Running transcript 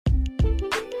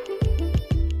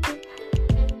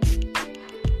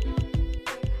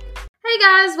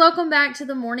guys, welcome back to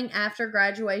the Morning After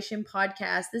Graduation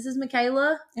podcast. This is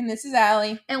Michaela. And this is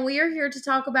Allie. And we are here to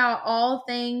talk about all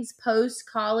things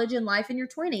post-college and life in your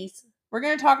 20s. We're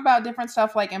going to talk about different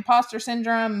stuff like imposter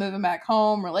syndrome, moving back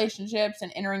home, relationships,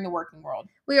 and entering the working world.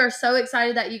 We are so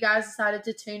excited that you guys decided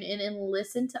to tune in and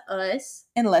listen to us.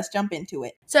 And let's jump into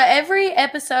it. So every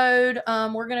episode,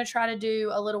 we're going to try to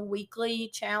do a little weekly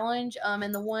challenge.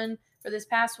 And the one for this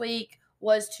past week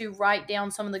was to write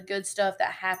down some of the good stuff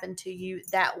that happened to you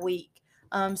that week.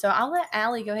 So I'll let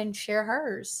Allie go ahead and share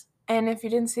hers. And if you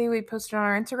didn't see, we posted on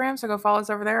our Instagram, so go follow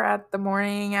us over there at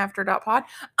themorningafter.pod.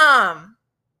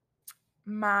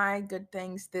 My good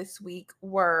things this week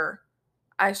were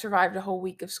I survived a whole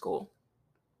week of school.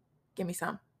 Give me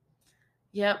some.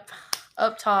 Yep.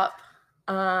 Up top.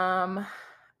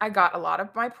 I got a lot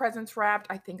of my presents wrapped.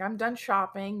 I think I'm done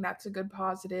shopping. That's a good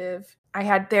positive. I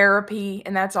had therapy,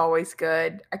 and that's always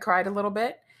good. I cried a little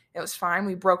bit. It was fine.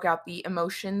 We broke out the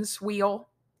emotions wheel.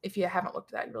 If you haven't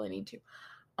looked at that, you really need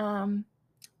to.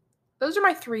 Those are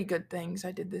my 3 good things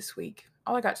I did this week.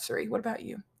 All I got is 3. What about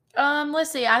you?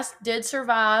 Let's see. I did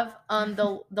survive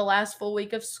the last full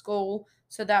week of school,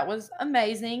 so that was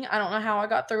amazing. I don't know how I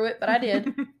got through it, but I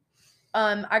did.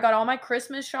 I got all my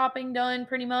Christmas shopping done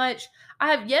pretty much.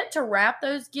 I have yet to wrap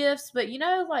those gifts, but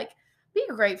be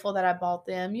grateful that I bought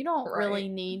them. You don't really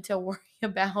need to worry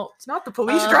about. It's not the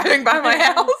police driving by my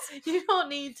house. You don't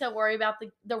need to worry about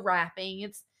the wrapping.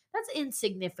 That's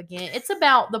insignificant. It's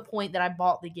about the point that I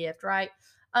bought the gift, right?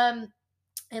 And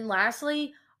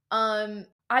lastly,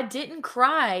 I didn't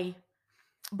cry,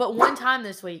 but one time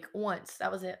this week, once.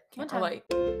 That was it. One time. Relate.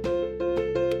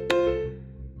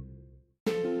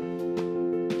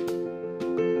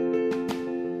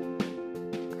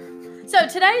 So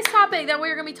today's topic that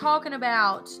we're going to be talking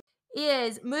about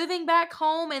is moving back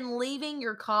home and leaving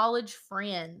your college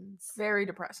friends. Very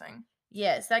depressing.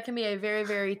 Yes, that can be a very,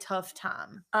 very tough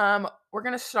time. We're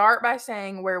going to start by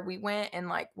saying where we went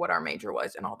and what our major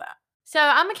was and all that. So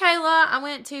I'm Michaela. I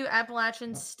went to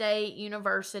Appalachian State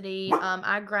University.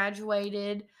 I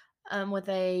graduated with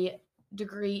a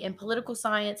degree in political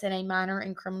science and a minor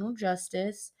in criminal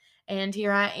justice. And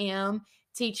here I am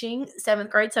teaching 7th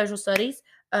grade social studies.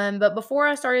 But before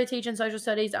I started teaching social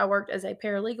studies, I worked as a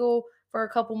paralegal for a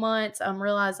couple months.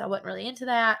 Realized I wasn't really into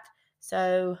that.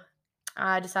 So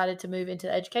I decided to move into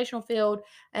the educational field,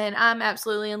 and I'm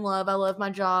absolutely in love. I love my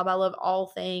job. I love all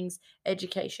things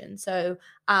education. So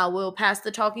I will pass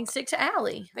the talking stick to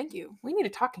Allie. Thank you. We need a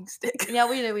talking stick. Yeah,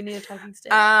 we do. We need a talking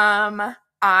stick.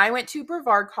 I went to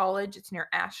Brevard College. It's near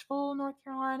Asheville, North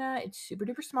Carolina. It's super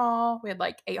duper small. We had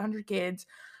 800 kids.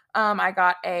 I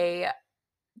got a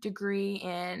degree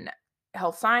in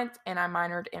health science, and I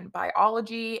minored in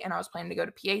biology, and I was planning to go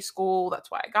to PA school.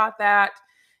 That's why I got that.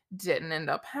 Didn't end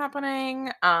up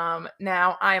happening.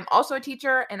 Now I am also a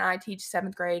teacher, and I teach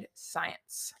 7th grade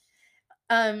science.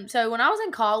 So when I was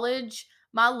in college,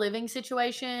 my living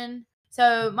situation,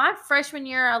 so my freshman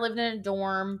year, I lived in a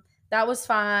dorm. That was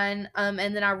fine. And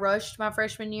then I rushed my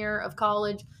freshman year of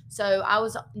college. So I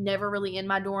was never really in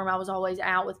my dorm. I was always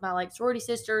out with my sorority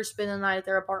sisters, spending the night at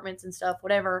their apartments and stuff,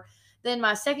 whatever. Then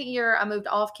my second year, I moved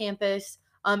off campus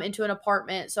into an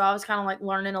apartment. So I was kind of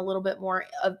learning a little bit more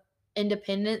of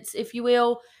independence, if you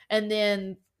will. And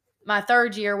then my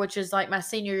third year, which is my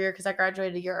senior year, because I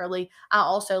graduated a year early, I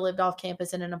also lived off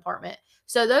campus in an apartment.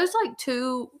 So those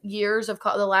 2 years of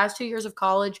the last 2 years of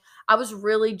college, I was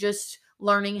really just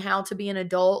learning how to be an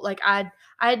adult. I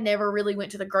had never really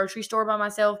went to the grocery store by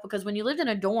myself, because when you lived in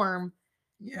a dorm,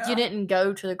 you didn't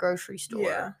go to the grocery store.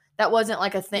 Yeah. That wasn't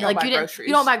a thing. You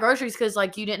don't buy groceries because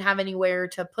you didn't have anywhere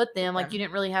to put them. You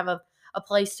didn't really have a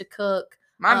place to cook.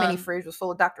 My mini fridge was full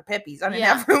of Dr. Peppies. I didn't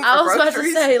have room for I was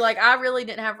groceries. about to say, I really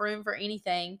didn't have room for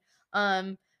anything.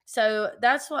 So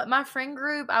that's what my friend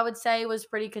group, I would say, was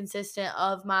pretty consistent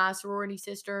of my sorority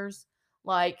sisters.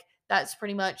 That's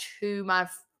pretty much who my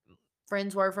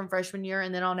friends were from freshman year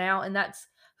and then on out. And that's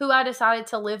who I decided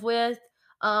to live with.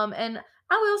 And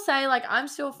I will say, I'm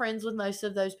still friends with most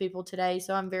of those people today.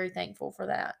 So I'm very thankful for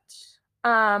that.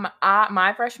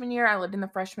 My freshman year, I lived in the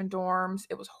freshman dorms.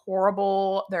 It was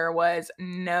horrible. There was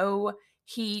no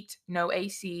heat, no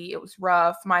AC. It was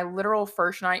rough. My literal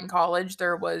first night in college,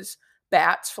 there was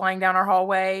bats flying down our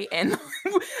hallway, and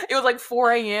it was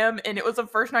 4 a.m. and it was the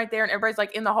first night there, and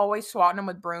everybody's in the hallway swatting them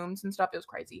with brooms and stuff. It was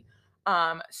crazy.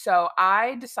 So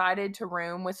I decided to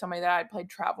room with somebody that I'd played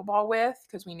travel ball with,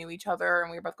 because we knew each other and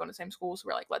we were both going to the same school. So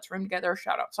we're let's room together.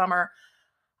 Shout out Summer.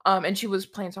 And she was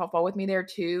playing softball with me there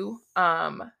too.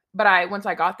 But once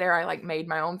I got there, I made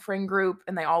my own friend group,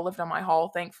 and they all lived on my hall,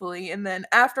 thankfully. And then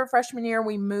after freshman year,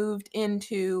 we moved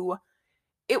into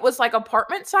it was like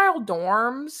apartment style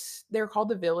dorms. They're called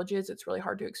the villages. It's really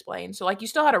hard to explain. So like you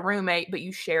still had a roommate, but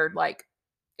you shared like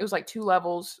it was like 2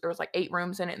 levels. There was like 8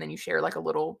 rooms in it, and then you shared like a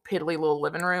little piddly little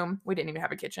living room. We didn't even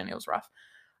have a kitchen. It was rough.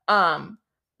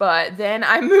 But then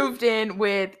I moved in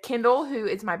with Kendall, who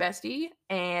is my bestie,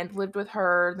 and lived with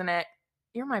her the next.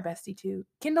 You're my bestie too.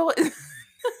 Kendall is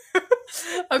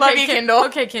Love you, Kendall.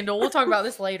 Okay, Kendall. We'll talk about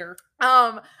this later.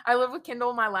 I lived with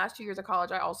Kendall my last 2 years of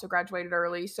college. I also graduated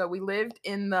early, so we lived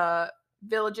in the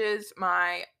villages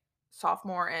my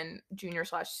sophomore and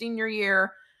junior/senior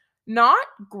year. Not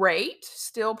great,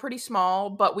 still pretty small,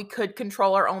 but we could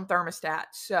control our own thermostat,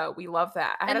 so we love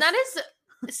that. And that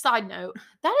is, side note,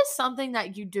 that is something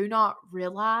that you do not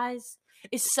realize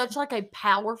is such like a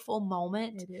powerful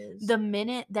moment. It is. The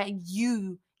minute that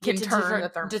you Can get turn the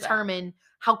to thermostat. determine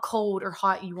how cold or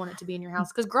hot you want it to be in your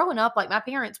house. Because growing up, like my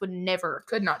parents would never.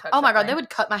 Could not touch Oh my that God, thing. they would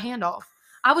cut my hand off.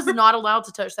 I was not allowed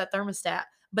to touch that thermostat.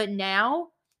 But now,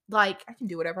 like I can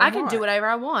do whatever I want. can do whatever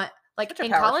I want. Like Such a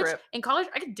in power college, trip.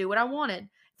 I could do what I wanted.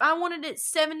 If I wanted it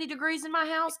 70 degrees in my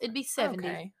house, it'd be 70.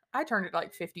 Okay. I turned it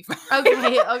like 55.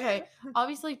 Okay.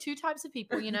 Obviously, 2 types of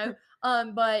people, you know.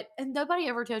 But and nobody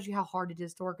ever tells you how hard it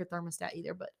is to work a thermostat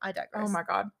either. But I digress. Oh my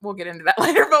God. We'll get into that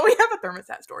later, but we have a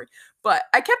thermostat story. But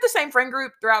I kept the same friend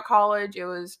group throughout college. It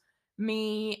was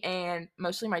me and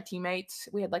mostly my teammates.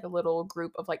 We had like a little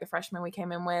group of like the freshmen we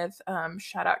came in with.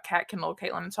 Shout out Kat, Kendall,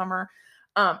 Caitlin, and Summer.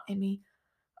 And me.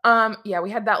 Yeah,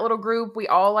 we had that little group. We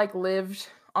all like lived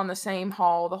on the same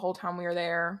hall the whole time we were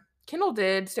there. Kendall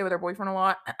did stay with her boyfriend a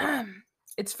lot.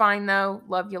 It's fine though.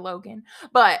 Love you, Logan.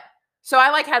 But so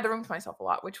I like had the room to myself a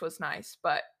lot, which was nice.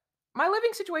 But my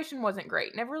living situation wasn't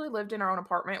great. Never really lived in our own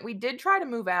apartment. We did try to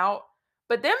move out,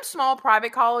 but them small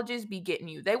private colleges be getting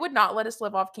you. They would not let us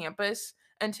live off campus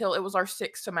until it was our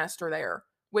 6th semester there,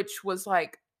 which was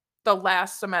like the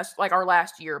last semester, like our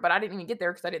last year. But I didn't even get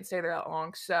there because I didn't stay there that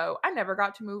long. So I never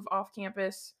got to move off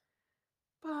campus.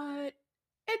 But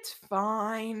it's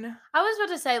fine. I was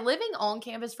about to say, living on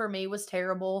campus for me was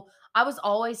terrible. I was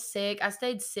always sick. I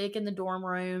stayed sick in the dorm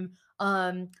room.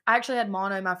 I actually had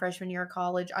mono my freshman year of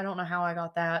college. I don't know how I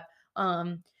got that.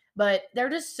 But they're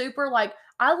just super like,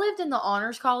 I lived in the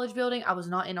honors college building. I was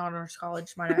not in honors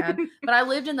college, might I add. But I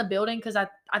lived in the building because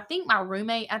I think my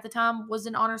roommate at the time was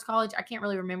in honors college. I can't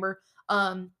really remember.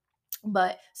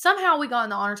 But somehow we got in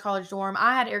the honors college dorm.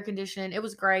 I had air conditioning. It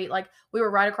was great. Like we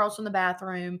were right across from the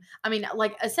bathroom. I mean,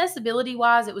 like accessibility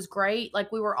wise, it was great.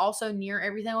 Like we were also near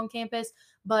everything on campus,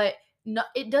 but no,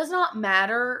 it does not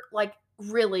matter. Like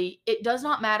really, it does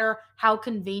not matter how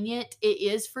convenient it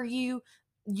is for you.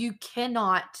 You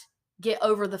cannot get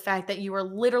over the fact that you are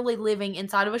literally living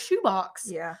inside of a shoebox.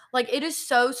 Yeah. Like it is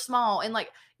so small, and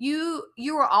like you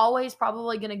are always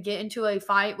probably going to get into a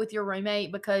fight with your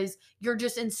roommate because you're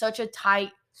just in such a tight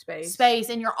space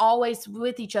and you're always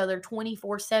with each other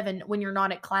 24/7 when you're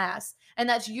not at class. And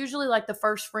that's usually like the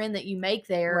first friend that you make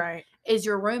there Right. is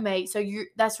your roommate. So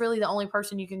that's really the only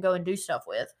person you can go and do stuff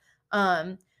with.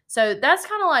 So that's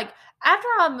kind of like after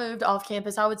I moved off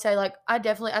campus, I would say like I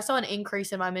saw an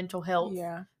increase in my mental health.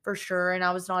 Yeah. For sure. And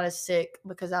I was not as sick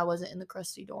because I wasn't in the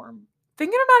crusty dorm.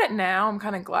 Thinking about it now, I'm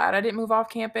kind of glad I didn't move off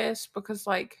campus because,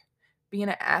 like, being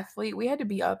an athlete, we had to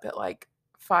be up at like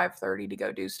 5:30 to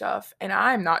go do stuff, and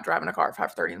I'm not driving a car at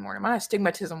 5:30 in the morning. My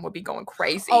astigmatism would be going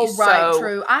crazy. Oh, right, so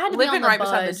true. I had to be on living the right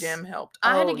bus. beside the gym helped.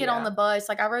 I had to get on the bus.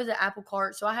 Like I rode the Apple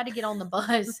Cart, so I had to get on the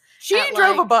bus. She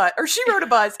drove a bus, or she rode a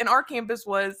bus, and our campus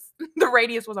was the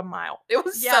radius was a mile. It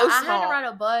was so small. I had to ride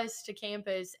a bus to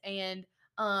campus, and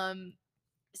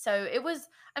so it was.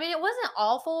 I mean, it wasn't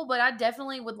awful, but I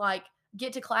definitely would like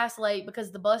get to class late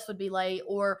because the bus would be late,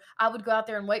 or I would go out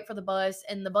there and wait for the bus,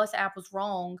 and the bus app was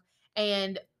wrong,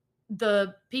 and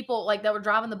the people like that were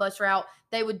driving the bus route,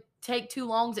 they would take too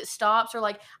long at stops, or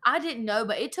like I didn't know,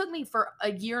 but it took me for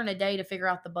a year and a day to figure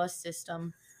out the bus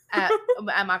system at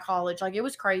my college. Like it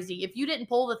was crazy. If you didn't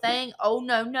pull the thing, oh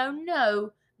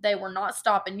no, they were not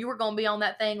stopping. You were gonna be on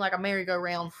that thing like a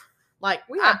merry-go-round. Like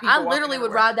I literally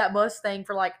would ride that bus thing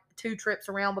for like 2 trips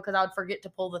around because I would forget to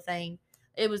pull the thing.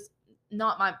 It was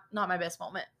not my best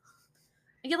moment.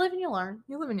 You live and you learn.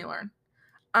 You live and you learn.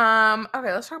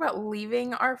 Okay, let's talk about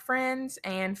leaving our friends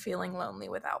and feeling lonely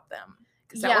without them.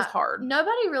 Because that was hard.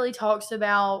 Nobody really talks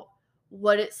about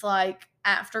what it's like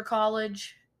after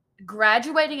college.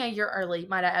 Graduating a year early,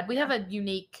 might I add. We have a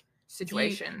unique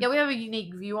situation. We have a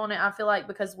unique view on it, I feel like,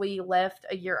 because we left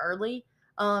a year early.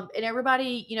 And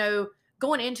everybody,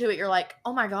 going into it, you're like,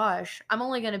 oh my gosh, I'm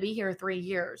only going to be here 3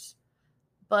 years.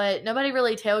 But nobody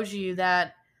really tells you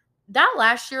that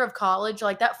last year of college,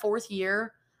 like that 4th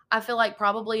year, I feel like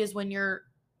probably is when you're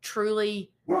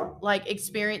truly like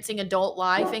experiencing adult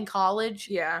life in college.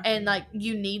 Yeah. And like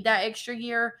you need that extra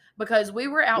year because we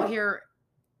were out here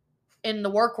in the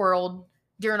work world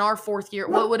during our fourth year,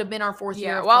 what would have been our fourth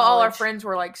year of while college. all our friends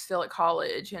were like still at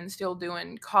college and still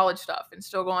doing college stuff and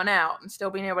still going out and still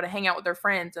being able to hang out with their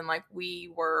friends, and like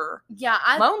we were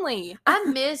lonely. I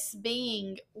miss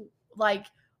being like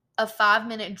a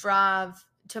 5-minute drive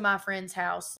to my friend's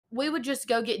house. We would just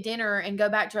go get dinner and go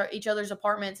back to each other's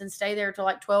apartments and stay there till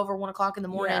like 12 or 1 o'clock in the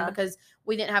morning because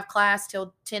we didn't have class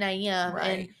till 10 a.m. Right.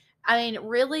 And I mean,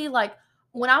 really, like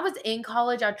when I was in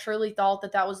college, I truly thought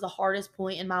that was the hardest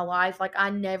point in my life. Like I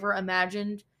never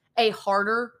imagined a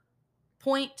harder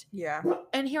point. Yeah.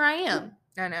 And here I am.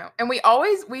 I know. And we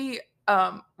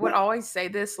would always say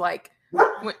this, like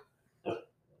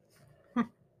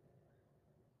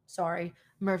Sorry,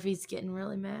 Murphy's getting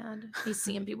really mad. He's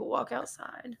seeing people walk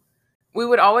outside. We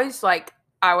would always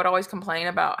I would always complain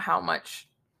about how much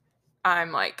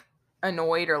I'm like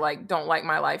annoyed or like don't like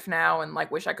my life now and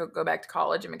like wish I could go back to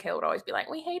college, and Michaela would always be like,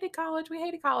 we hated college,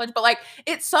 but like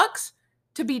it sucks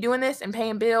to be doing this and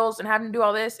paying bills and having to do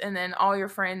all this, and then all your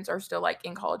friends are still like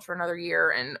in college for another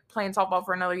year and playing softball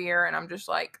for another year, and I'm just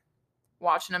like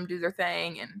watching them do their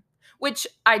thing. And which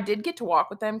I did get to walk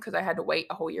with them because I had to wait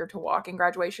a whole year to walk in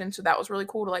graduation, so that was really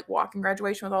cool to like walk in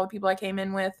graduation with all the people I came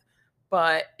in with.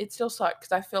 But it still sucked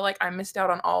because I feel like I missed out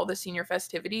on all the senior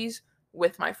festivities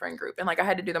with my friend group, and like I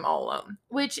had to do them all alone.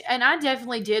 And I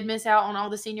definitely did miss out on all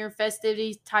the senior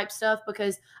festivities type stuff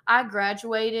because I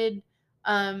graduated.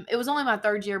 It was only my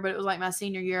third year, but it was like my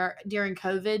senior year during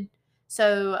COVID.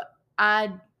 So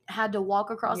I had to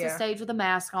walk across the stage with a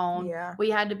mask on. Yeah. We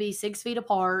had to be 6 feet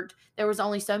apart. There was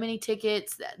only so many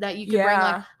tickets that you could bring.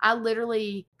 Like I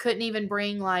literally couldn't even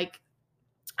bring like,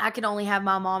 I could only have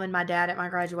my mom and my dad at my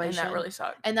graduation. And that really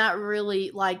sucked. And that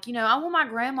really, like, you know, I want my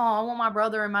grandma, I want my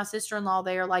brother and my sister-in-law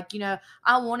there. Like, you know,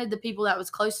 I wanted the people that was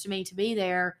close to me to be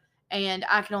there, and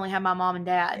I could only have my mom and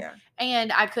dad. Yeah.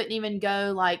 And I couldn't even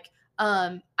go, like,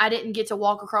 I didn't get to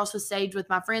walk across the stage with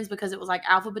my friends because it was, like,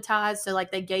 alphabetized. So,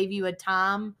 like, they gave you a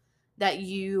time that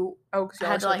you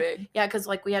had to, like, big. Yeah, because,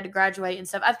 like, we had to graduate and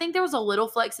stuff. I think there was a little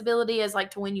flexibility as, like,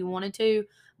 to when you wanted to.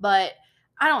 But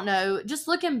I don't know. Just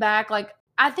looking back, like,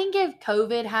 I think if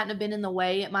COVID hadn't have been in the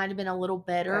way, it might have been a little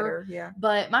better. Yeah.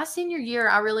 But my senior year,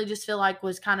 I really just feel like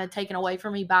was kind of taken away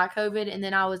from me by COVID. And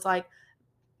then I was like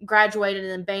graduated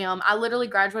and then bam. I literally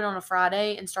graduated on a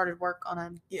Friday and started work on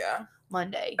a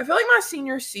Monday. I feel like my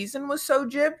senior season was so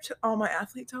gypped. All my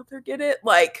athletes out there get it.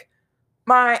 Like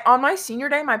on my senior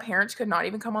day, my parents could not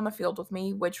even come on the field with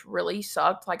me, which really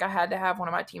sucked. Like I had to have one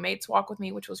of my teammates walk with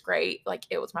me, which was great. Like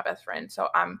it was my best friend. So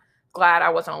I'm glad I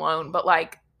wasn't alone. But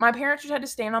like my parents just had to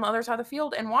stand on the other side of the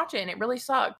field and watch it, and it really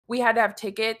sucked. We had to have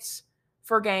tickets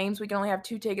for games. We can only have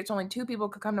 2 tickets. Only 2 people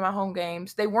could come to my home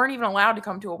games. They weren't even allowed to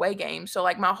come to away games. So,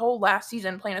 like, my whole last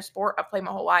season playing a sport I've played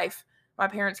my whole life, my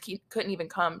parents couldn't even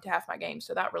come to half my games,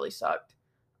 so that really sucked.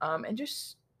 And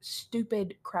just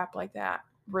stupid crap like that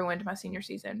ruined my senior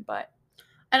season.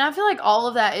 And I feel like all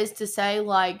of that is to say,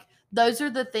 like, those are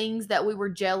the things that we were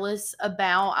jealous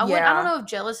about. I don't know if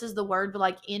jealous is the word, but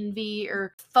like envy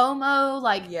or FOMO.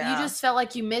 Like you just felt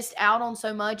like you missed out on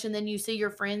so much, and then you see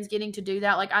your friends getting to do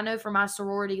that. Like I know for my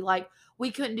sorority, like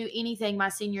we couldn't do anything my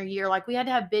senior year. Like we had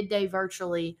to have bid day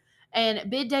virtually,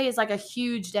 and bid day is like a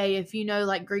huge day. If you know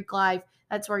like Greek life,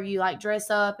 that's where you like dress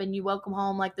up and you welcome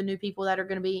home like the new people that are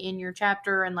going to be in your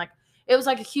chapter, and like it was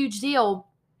like a huge deal.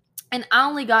 And I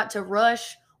only got to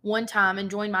rush one time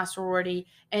and join my sorority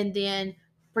and then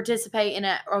participate in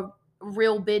a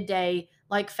real bid day,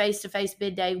 like face-to-face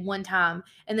bid day one time.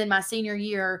 And then my senior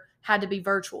year had to be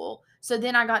virtual. So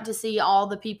then I got to see all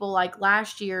the people like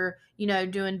last year, you know,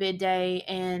 doing bid day,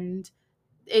 and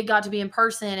it got to be in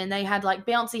person, and they had like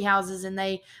bouncy houses, and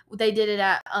they did it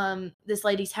at this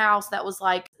lady's house that was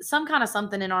like some kind of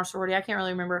something in our sorority. I can't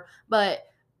really remember, but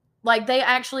like they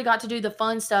actually got to do the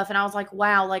fun stuff. And I was like,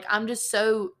 wow, like I'm just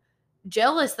so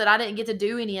jealous that I didn't get to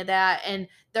do any of that. And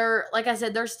they're, like I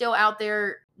said, they're still out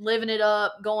there living it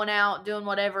up, going out, doing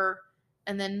whatever.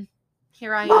 And then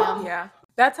here I am. Yeah.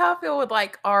 That's how I feel with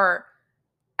like our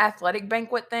athletic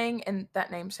banquet thing. And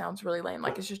that name sounds really lame.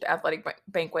 Like it's just athletic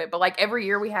banquet. But like every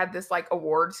year we had this like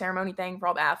award ceremony thing for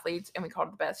all the athletes, and we called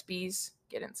it the Best Bees.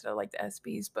 Get instead of like the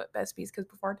SBs, but Best Bees because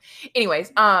before.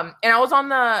 Anyways, and I was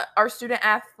on our student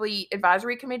athlete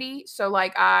advisory committee. So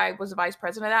like I was the vice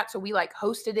president of that. So we like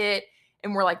hosted it,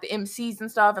 and we're like the MCs and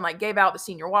stuff, and like gave out the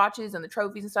senior watches and the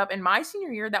trophies and stuff. And my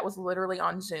senior year, that was literally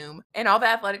on Zoom, and all the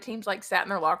athletic teams like sat in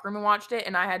their locker room and watched it,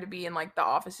 and I had to be in like the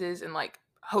offices and like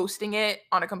hosting it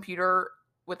on a computer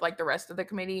with like the rest of the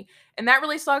committee. And that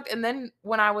really sucked. And then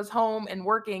when I was home and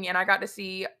working and I got to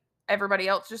see everybody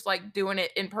else just like doing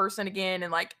it in person again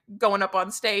and like going up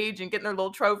on stage and getting their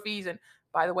little trophies. And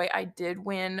by the way, I did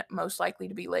win most likely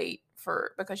to be late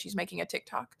because she's making a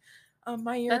TikTok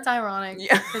my year. That's ironic.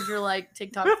 Yeah. Because you're like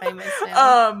TikTok famous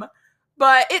now.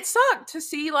 But it sucked to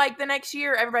see like the next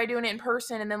year everybody doing it in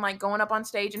person and then like going up on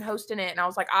stage and hosting it. And I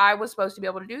was like, I was supposed to be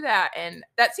able to do that. And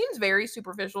that seems very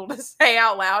superficial to say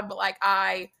out loud, but like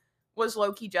I was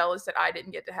low-key jealous that I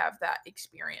didn't get to have that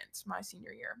experience my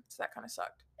senior year. So that kind of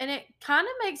sucked. And it kind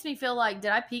of makes me feel like,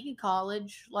 did I peak in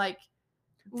college? Like,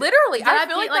 literally, I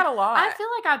feel like that a lot. I feel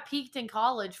like I peaked in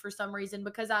college for some reason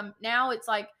because it's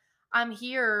like I'm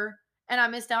here and I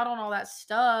missed out on all that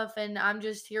stuff and I'm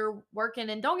just here working.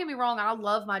 And don't get me wrong, I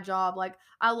love my job. Like,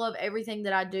 I love everything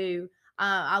that I do.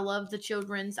 I love the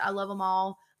children's. I love them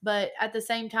all. But at the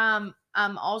same time,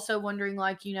 I'm also wondering,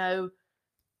 like,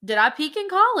 did I peak in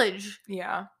college?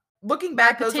 Yeah. Looking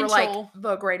back, those were like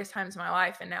the greatest times of my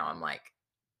life. And now I'm like,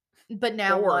 but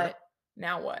now bored. What?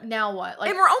 Now what? Now what? Like,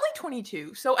 and we're only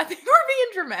 22, so I think we're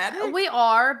being dramatic. We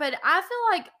are, but I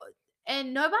feel like,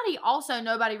 and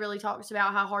nobody really talks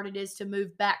about how hard it is to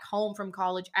move back home from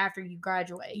college after you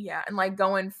graduate. Yeah, and like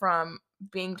going from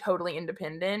being totally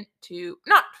independent to,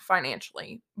 not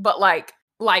financially, but like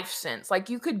life sense. Like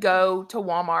you could go to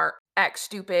Walmart, act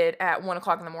stupid at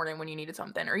 1:00 in the morning when you needed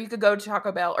something, or you could go to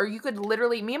Taco Bell, or you could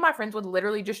literally, me and my friends would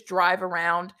literally just drive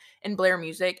around and blare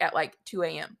music at like 2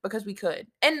 a.m. because we could.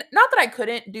 And not that I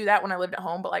couldn't do that when I lived at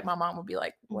home, but like my mom would be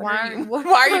like, why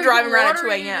are you driving around at 2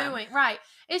 a.m.? Right.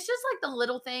 It's just like the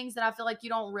little things that I feel like you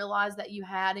don't realize that you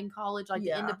had in college, like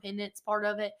the independence part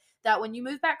of it, that when you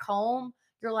move back home,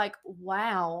 you're like,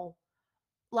 wow.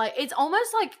 Like, it's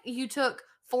almost like you took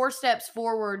 4 steps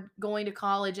forward going to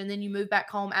college and then you move back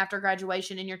home after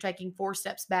graduation and you're taking 4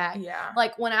 steps back. Yeah.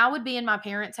 Like when I would be in my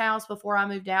parents' house before I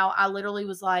moved out, I literally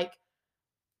was like,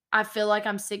 I feel like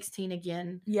I'm 16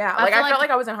 again. Yeah. Like I felt like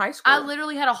I was in high school. I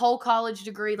literally had a whole college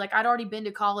degree. Like I'd already been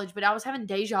to college, but I was having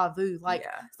deja vu. Like,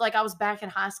 like I was back in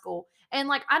high school. And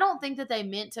like, I don't think that they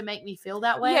meant to make me feel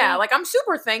that way. Yeah. Like I'm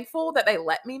super thankful that they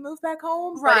let me move back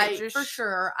home. Right. For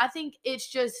sure. I think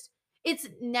it's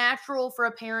natural for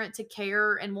a parent to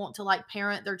care and want to like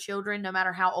parent their children no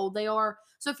matter how old they are.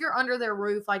 So if you're under their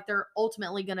roof, like they're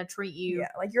ultimately going to treat you. Yeah,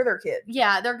 like you're their kid.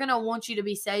 Yeah, they're going to want you to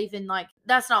be safe. And like,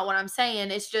 that's not what I'm saying.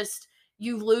 It's just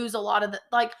you lose a lot of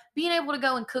like being able to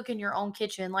go and cook in your own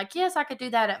kitchen. Like, yes, I could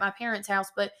do that at my parents'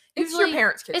 house, but it's your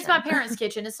parents' kitchen. It's my parents'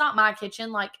 kitchen. It's not my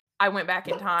kitchen. Like I went back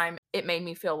in time. It made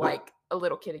me feel like a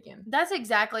little kid again. That's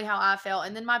exactly how I felt.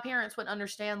 And then my parents would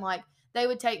understand, like, they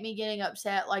would take me getting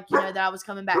upset, like, that I was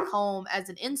coming back home as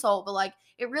an insult. But, like,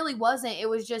 it really wasn't. It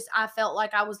was just I felt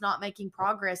like I was not making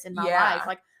progress in my life.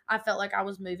 Like, I felt like I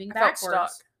was moving backwards.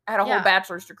 Felt stuck. I had a whole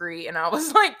bachelor's degree, and I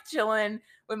was, like, chilling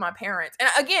with my parents. And,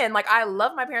 again, like, I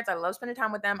love my parents. I love spending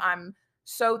time with them. I'm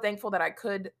so thankful that I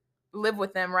could live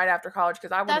with them right after college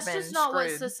because I would have been That's just not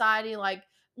screwed. What society, like,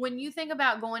 when you think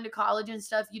about going to college and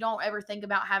stuff, you don't ever think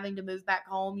about having to move back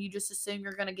home. You just assume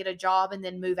you're going to get a job and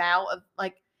then move out of,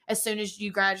 like, as soon as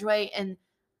you graduate. And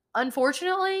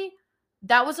unfortunately,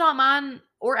 that was not mine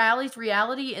or Allie's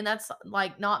reality. And that's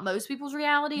like not most people's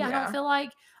reality. I don't feel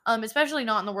like, especially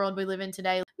not in the world we live in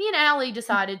today. Me and Allie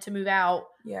decided to move out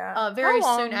very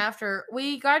soon after.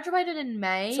 We graduated in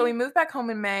May. So we moved back home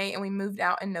in May and we moved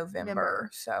out in November.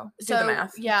 So do the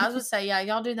math. Yeah, I was going to say,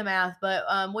 y'all do the math.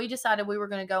 But we decided we were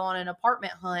going to go on an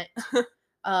apartment hunt.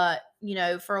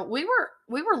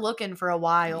 We were looking for a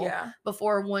while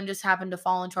before one just happened to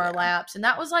fall into our laps. And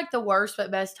that was like the worst but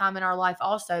best time in our life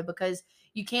also because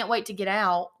you can't wait to get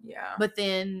out. Yeah. But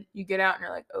then you get out and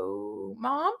you're like, oh,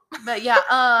 Mom. But yeah.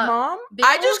 Mom.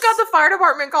 I just got the fire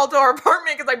department called to our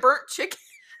apartment because I burnt chicken.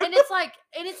 and it's like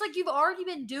you've already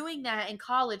been doing that in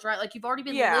college, right? Like you've already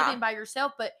been living by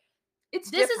yourself, but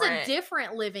this is a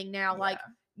different living now. Like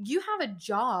you have a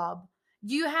job.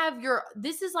 You have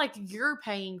this is like you're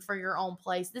paying for your own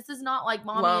place. This is not like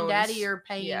mommy and daddy are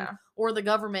paying or the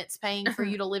government's paying for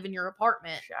you to live in your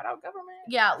apartment. Shout out government.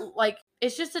 Yeah, like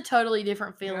it's just a totally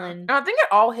different feeling. And I think it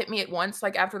all hit me at once,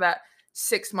 like after that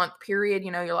 6-month period,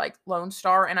 you're like Lone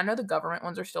Star. And I know the government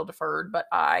ones are still deferred, but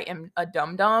I am a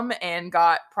dum-dum and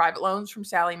got private loans from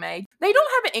Sallie Mae. They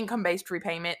don't have an income-based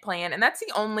repayment plan. And that's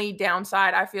the only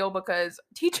downside I feel because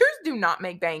teachers do not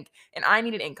make bank and I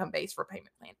need an income-based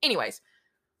repayment plan. Anyways,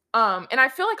 and I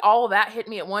feel like all of that hit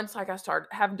me at once. Like I started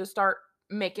having to start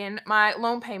making my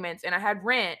loan payments and I had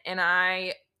rent and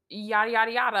I yada,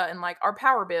 yada, yada. And like our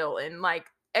power bill and like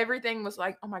everything was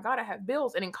like, oh my God, I have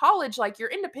bills. And in college, like you're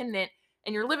independent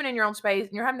and you're living in your own space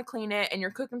and you're having to clean it and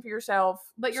you're cooking for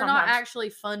yourself. But you're not actually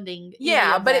funding any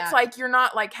Yeah, of but that. it's like you're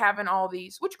not like having all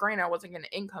these, which granted I wasn't getting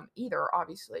income either,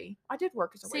 obviously. I did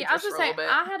work as a waitress I was for gonna a say, little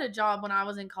bit. I had a job when I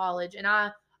was in college, and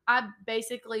I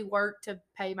basically worked to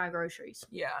pay my groceries.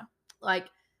 Yeah. Like,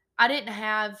 I didn't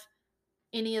have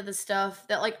any of the stuff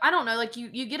that, like, I don't know, like,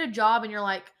 you get a job and you're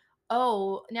like,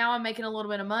 oh, now I'm making a little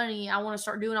bit of money, I want to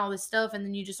start doing all this stuff, and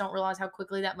then you just don't realize how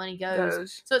quickly that money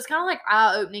goes. So it's kind of like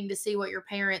eye-opening to see what your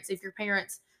parents, if your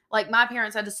parents, like my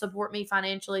parents had to support me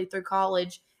financially through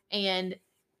college, and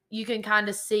you can kind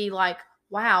of see like,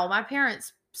 wow, my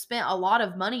parents spent a lot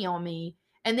of money on me.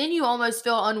 And then you almost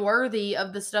feel unworthy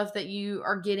of the stuff that you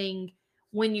are getting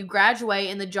when you graduate,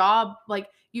 and the job, like,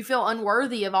 you feel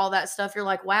unworthy of all that stuff. You're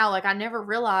like, wow, like I never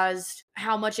realized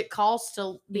how much it costs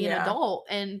to be an adult.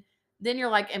 And then you're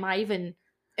like, am I even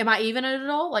an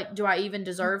adult? Like, do I even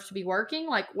deserve to be working?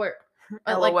 Like, where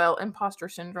LOL, like, imposter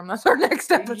syndrome. That's our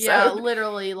next episode. Yeah,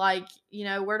 literally, like,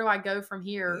 where do I go from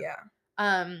here? Yeah.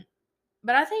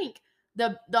 But I think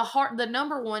the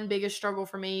number one biggest struggle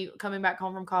for me coming back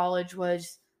home from college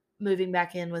was moving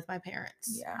back in with my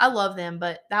parents. Yeah. I love them,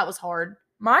 but that was hard.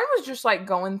 Mine was just like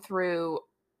going through,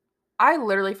 I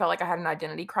literally felt like I had an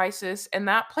identity crisis, and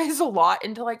that plays a lot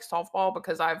into like softball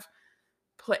because I've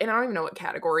played, and I don't even know what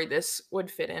category this would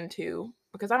fit into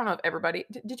because I don't know if everybody,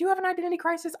 did you have an identity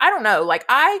crisis? I don't know. Like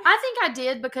I think I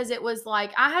did, because it was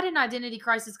like, I had an identity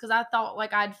crisis because I thought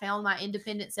like I'd found my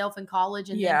independent self in college,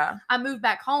 and then I moved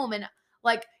back home, and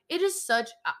like, it is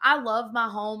I love my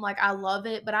home. Like, I love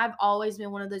it, but I've always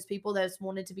been one of those people that's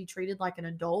wanted to be treated like an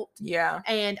adult. Yeah.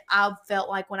 And I felt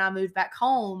like when I moved back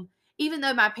home, even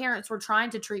though my parents were trying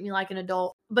to treat me like an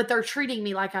adult, but they're treating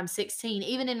me like I'm 16.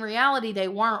 Even in reality, they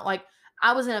weren't. Like,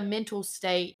 I was in a mental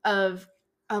state of,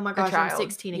 oh my gosh, I'm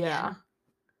 16 again.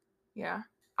 Yeah.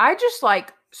 I just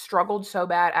like struggled so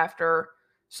bad after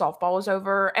softball was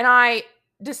over, and I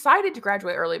decided to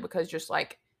graduate early because just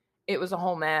like it was a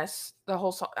whole mess.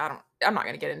 I'm not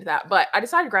going to get into that, but I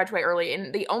decided to graduate early,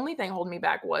 and the only thing holding me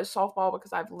back was softball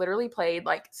because I've literally played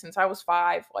like since I was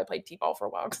 5. Well, I played t-ball for a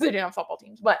while because they didn't have softball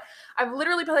teams, but I've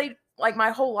literally played like my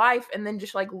whole life, and then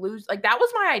just like lose, like that was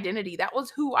my identity. That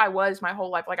was who I was my whole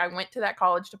life. Like I went to that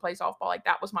college to play softball. Like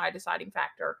that was my deciding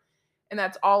factor. And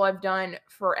that's all I've done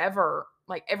forever.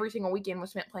 Like every single weekend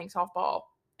was spent playing softball.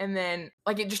 And then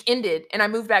like it just ended, and I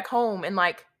moved back home, and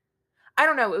like, I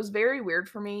don't know, it was very weird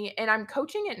for me. And I'm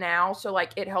coaching it now, so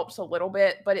like it helps a little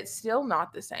bit, but it's still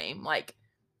not the same. Like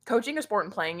coaching a sport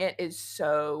and playing it is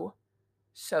so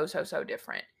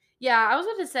different. Yeah, I was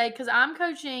going to say, because I'm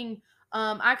coaching,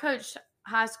 I coached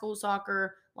high school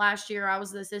soccer last year. I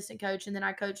was the assistant coach, and then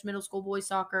I coached middle school boys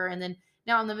soccer, and then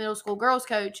now I'm the middle school girls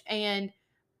coach. And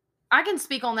I can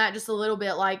speak on that just a little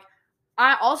bit. Like,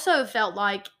 I also felt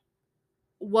like,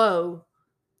 whoa,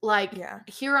 like,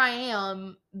 here I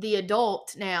am, the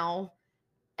adult now,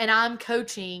 and I'm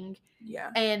coaching. Yeah.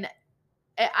 And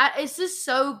it's just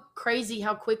so crazy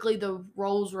how quickly the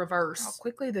roles reverse. How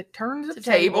quickly the turns have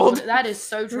tabled. That is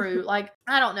so true. Like,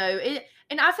 I don't know.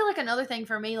 And I feel like another thing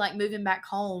for me, like moving back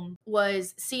home,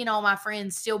 was seeing all my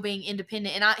friends still being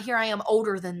independent. And here I am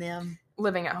older than them.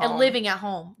 Living at home. And living at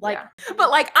home. Like, but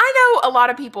like, I know a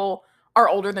lot of people are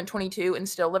older than 22 and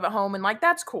still live at home, and like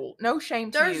that's cool. No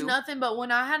shame to you. There's nothing, but when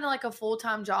I had like a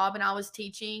full-time job and I was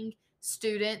teaching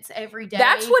students every day,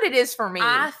 that's what it is for me.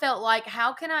 I felt like,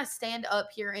 how can I stand up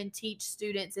here and teach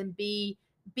students and be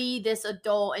this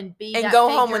adult and be and that go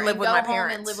figure home and live and with go my home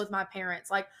parents and live with my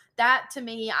parents? Like, that to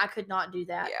me, I could not do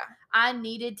that. Yeah. I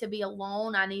needed to be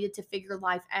alone. I needed to figure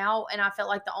life out, and I felt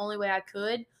like the only way I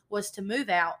could was to move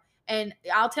out. And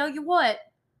I'll tell you what,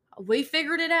 we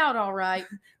figured it out all right.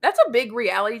 That's a big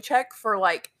reality check for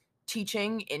like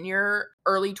teaching in your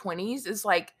early 20s, is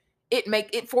like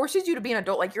it forces you to be an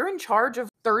adult. Like you're in charge of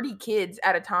 30 kids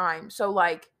at a time. So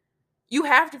like you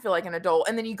have to feel like an adult,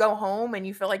 and then you go home and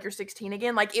you feel like you're 16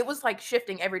 again. Like it was like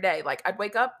shifting every day. Like I'd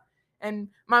wake up and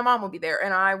my mom would be there,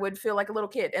 and I would feel like a little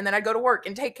kid, and then I'd go to work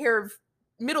and take care of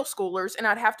middle schoolers, and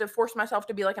I'd have to force myself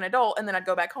to be like an adult, and then I'd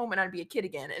go back home and I'd be a kid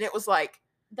again. And it was like,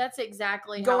 that's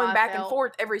exactly going how I back felt. And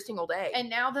forth every single day. And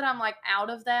now that I'm like out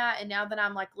of that, and now that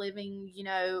I'm like living,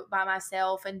 by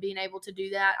myself and being able to do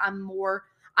that,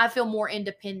 I feel more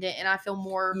independent, and I feel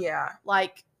more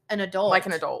like an adult. Like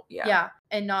an adult, yeah. Yeah.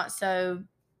 And not so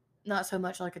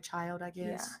much like a child, I guess.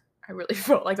 Yeah. I really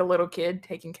felt like a little kid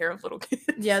taking care of little kids.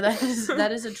 Yeah, that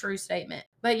is a true statement.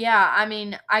 But yeah, I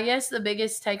mean, I guess the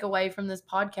biggest takeaway from this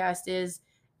podcast is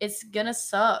it's gonna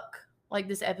suck. Like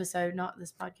this episode, not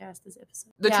this podcast, this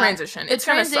episode. The transition. The It's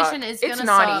gonna transition suck. is It's gonna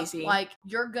not suck. easy. Like,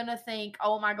 you're gonna think,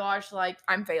 oh my gosh, like,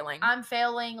 I'm failing.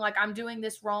 Like, I'm doing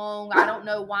this wrong. I don't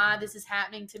know why this is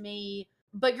happening to me.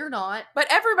 But you're not. But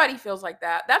everybody feels like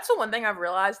that. That's the one thing I've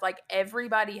realized. Like,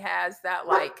 everybody has that,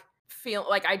 like, feel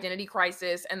like identity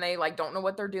crisis, and they like don't know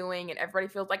what they're doing, and everybody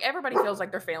feels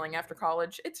like they're failing after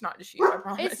college. It's not just you, I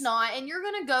promise. It's not. And you're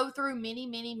gonna go through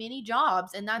many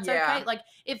jobs, and that's Yeah. okay. Like,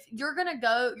 if you're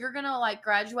gonna like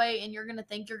graduate, and you're gonna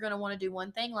think you're gonna want to do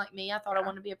one thing. Like me, I thought I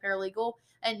wanted to be a paralegal,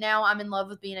 and now I'm in love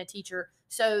with being a teacher.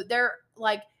 So they're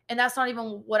like, and that's not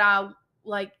even what I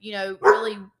like, you know,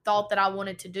 really thought that I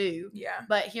wanted to do. Yeah.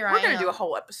 But here I am. We're gonna do a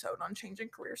whole episode on changing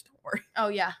careers, don't worry. Oh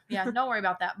yeah. Don't worry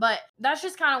about that. But that's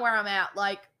just kind of where I'm at.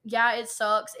 Like, yeah, it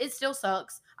sucks. It still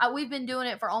sucks. We've been doing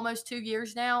it for almost 2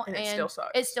 years now, And it still sucks.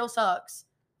 It still sucks.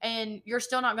 And you're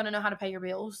still not gonna know how to pay your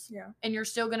bills. Yeah. And you're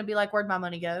still gonna be like, where'd my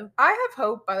money go? I have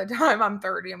hope by the time I'm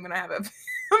 30, I'm gonna have it.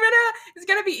 It's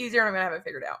gonna be easier, and I'm gonna have it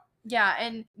figured out. Yeah,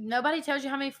 and nobody tells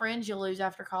you how many friends you lose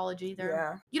after college either.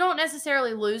 Yeah. You don't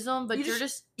necessarily lose them, but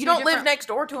you don't live next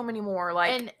door to them anymore.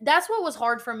 Like, and that's what was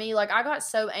hard for me. Like, I got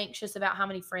so anxious about how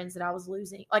many friends that I was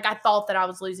losing. Like, I thought that I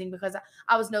was losing because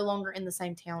I was no longer in the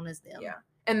same town as them. Yeah.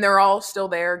 And they're all still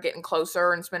there, getting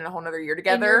closer and spending a whole nother year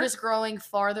together. And you're just growing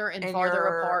farther and farther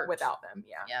apart without them.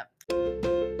 Yeah.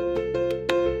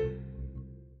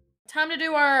 Time to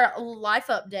do our life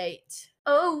update.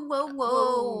 Oh,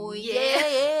 whoa,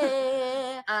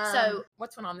 yeah. So,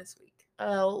 what's went on this week?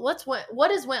 What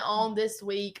has went on this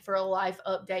week for a life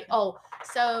update? Oh,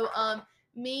 so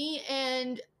me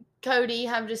and Cody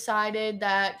have decided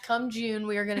that come June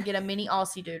we are going to get a mini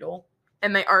Aussie Doodle.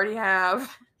 And they already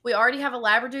have. We already have a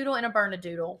Labradoodle and a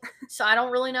Bernedoodle. So I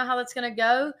don't really know how that's going to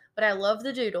go, but I love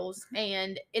the doodles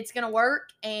and it's going to work.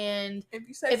 And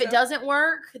if it doesn't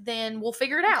work, then we'll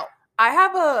figure it out. I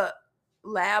have a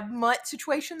lab mutt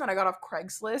situation that I got off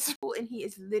Craigslist, and he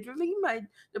is literally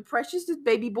the precious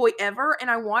baby boy ever, and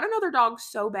I want another dog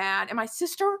so bad. And my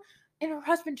sister and her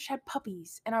husband just had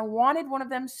puppies, and I wanted one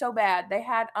of them so bad. They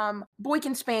had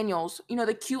Boykin Spaniels, you know,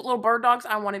 the cute little bird dogs.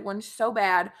 I wanted one so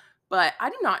bad, but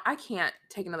I can't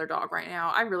take another dog right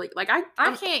now. I really like I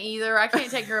can't either. I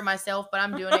can't take care of myself, but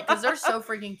I'm doing it because they're so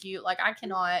freaking cute. Like, I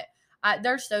cannot.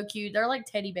 They're so cute. They're like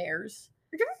teddy bears.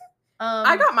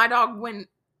 I got my dog when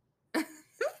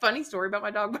funny story about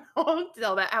my dog, but I won't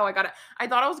tell that how I got it. I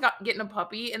thought I was getting a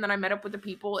puppy, and then I met up with the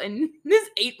people, and this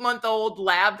 8-month-old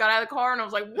lab got out of the car, and I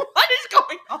was like, what is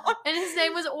going on? And his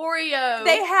name was Oreo.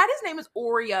 They had his name as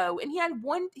Oreo, and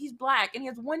he's black, and he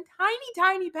has one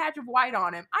tiny patch of white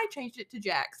on him. I changed it to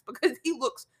Jax because he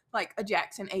looks like a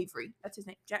Jackson Avery. That's his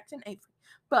name, Jackson Avery.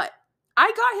 But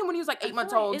I got him when he was like 8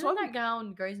 months old. Isn't that guy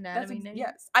on Grey's Anatomy?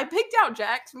 Yes. I picked out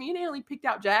Jax. Me and Haley picked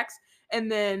out Jax,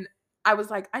 and then I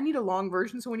was like, I need a long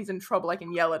version so when he's in trouble, I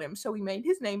can yell at him. So we made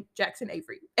his name Jackson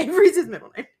Avery. Avery's his middle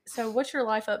name. So what's your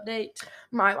life update?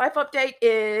 My life update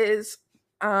is,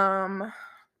 I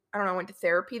don't know, I went to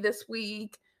therapy this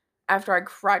week after I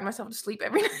cried myself to sleep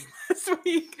every night this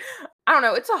week. I don't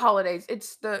know. It's the holidays.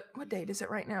 What date is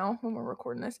it right now when we're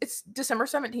recording this? It's December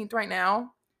 17th right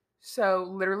now. So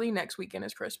literally next weekend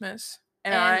is Christmas.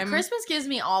 And Christmas gives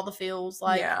me all the feels.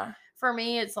 Like, for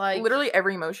me, it's like literally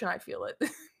every emotion, I feel it.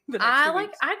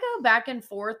 I go back and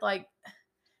forth. Like,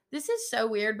 this is so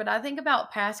weird, but I think about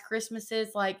past Christmases.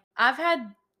 Like, I've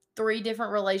had 3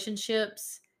 different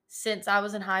relationships since I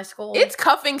was in high school. It's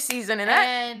cuffing season,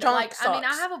 and like, sucks. I mean,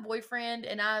 I have a boyfriend,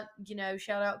 and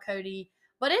shout out Cody.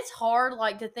 But it's hard,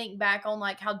 like, to think back on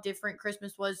like how different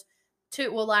Christmas was.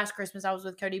 Last Christmas I was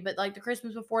with Cody, but like the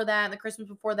Christmas before that and the Christmas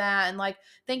before that, and like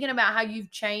thinking about how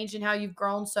you've changed and how you've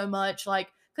grown so much, like,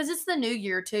 because it's the new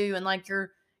year too, and like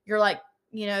you're like,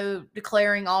 you know,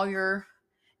 declaring all your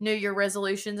New Year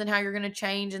resolutions and how you're going to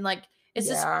change, and like it's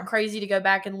just crazy to go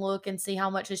back and look and see how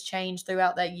much has changed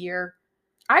throughout that year.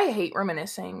 I hate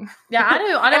reminiscing. Yeah, I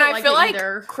do. I don't and like I feel it like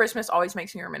either. Christmas always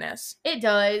makes me reminisce. It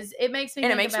does. It makes me.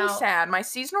 And it makes me sad. My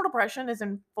seasonal depression is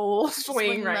in full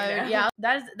swing right now. Yeah,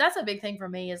 that's a big thing for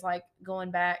me, is like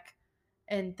going back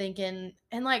and thinking,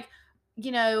 and like,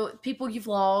 you know, people you've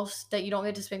lost that you don't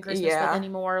get to spend Christmas with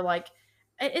anymore. Like,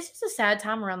 it's just a sad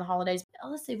time around the holidays.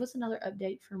 Let's see, what's another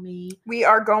update for me? We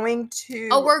are going to...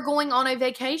 Oh, we're going on a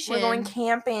vacation. We're going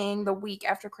camping the week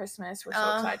after Christmas. We're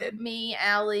so excited. Me,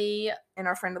 Allie, and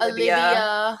our friend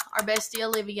Olivia. Our bestie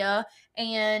Olivia,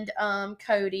 and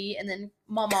Cody, and then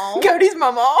Mama. Cody's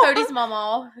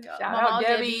Mama. Shout out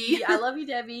Debbie. I love you,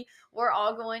 Debbie. We're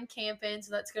all going camping,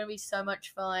 so that's going to be so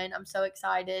much fun. I'm so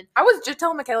excited. I was just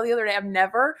telling Michaela the other day, I've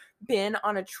never been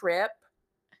on a trip.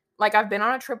 Like, I've been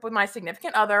on a trip with my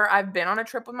significant other. I've been on a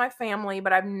trip with my family,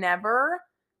 but I've never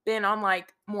been on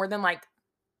like more than like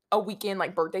a weekend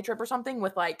like birthday trip or something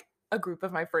with like a group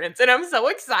of my friends, and I'm so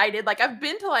excited. Like I've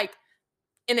been to like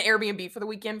an Airbnb for the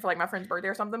weekend for like my friend's birthday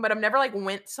or something, but I've never like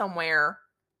went somewhere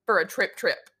for a trip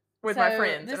with my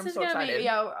friends, and I'm so excited.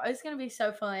 It's gonna be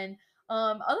so fun.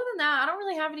 Other than that, I don't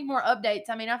really have any more updates.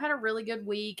 I mean, I've had a really good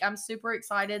week. I'm super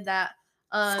excited that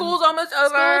School's almost over.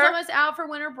 School's almost out for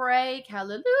winter break.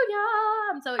 Hallelujah!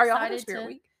 I'm so excited. Are y'all having Spirit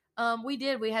Week? We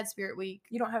did. We had Spirit Week.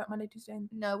 You don't have it Monday, Tuesday?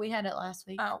 No, we had it last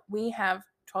week. Oh, we have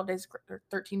 12 days or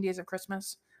 13 days of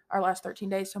Christmas. Our last 13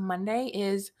 days. So Monday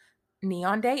is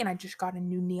Neon Day, and I just got a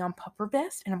new neon puffer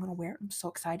vest, and I'm gonna wear it. I'm so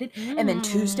excited. And then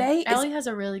Tuesday Allie has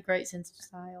a really great sense of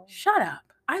style. Shut up.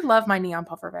 I love my neon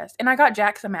puffer vest, and I got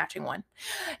Jax a matching one.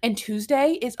 And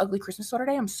Tuesday is ugly Christmas sweater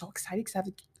day. I'm so excited because I have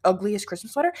the ugliest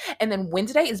Christmas sweater. And then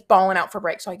Wednesday is balling out for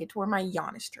break, so I get to wear my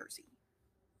Giannis jersey.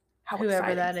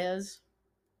 Whoever that is.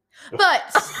 But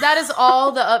that is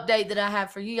all the update that I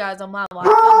have for you guys on my life.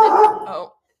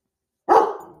 Oh.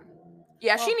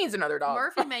 Yeah, she needs another dog.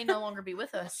 Murphy may no longer be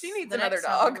with us. She needs another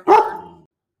dog.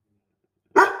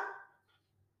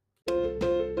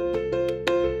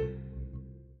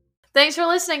 Thanks for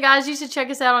listening, guys. You should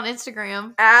check us out on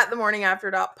Instagram at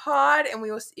themorningafter.pod, and we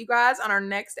will see you guys on our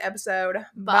next episode.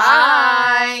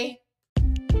 Bye.